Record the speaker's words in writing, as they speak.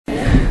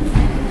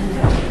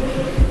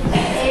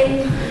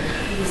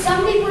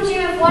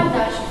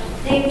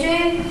They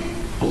do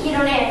here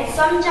on earth.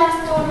 Some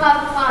just don't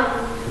have fun,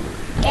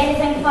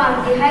 anything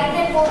fun. They hide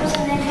their hopes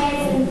in their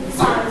heads in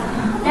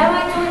sand. Now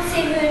I don't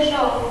say who is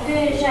wrong, who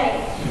is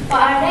right,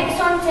 but our next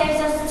song tells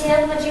us the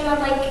tale of a dreamer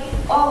like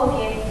all of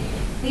you.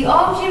 We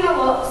all dream a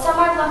lot, some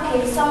are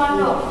lucky, some are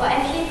not, but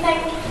if you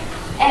think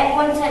it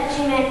once a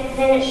dream,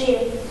 then it's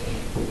real.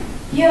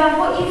 You are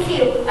what you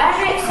feel.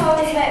 Our next song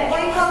is about a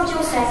boy called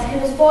Joseph, who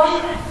was born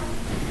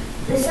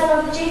the son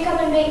of Jacob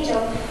and Rachel,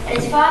 and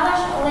his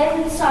father's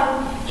 11th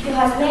son, who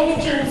has many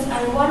dreams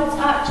and once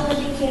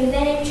actually became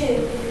very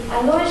true.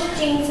 And those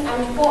dreams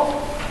and what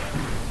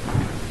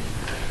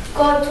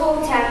God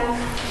told him,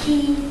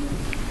 he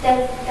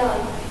did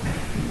die.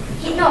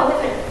 God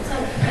told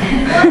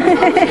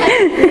him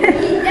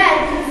he did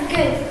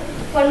good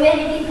for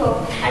many people.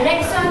 Our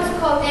next song is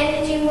called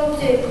Then the Dream Will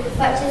Do,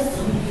 which is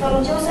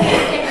from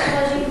Joseph's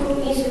technicolour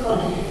musical.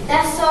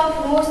 This song,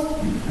 for the most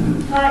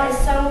part, is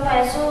sung by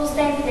a solo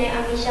symphony,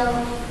 and we shall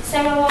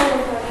sing along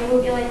with her. We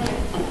hope you like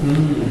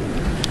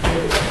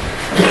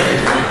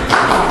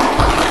it.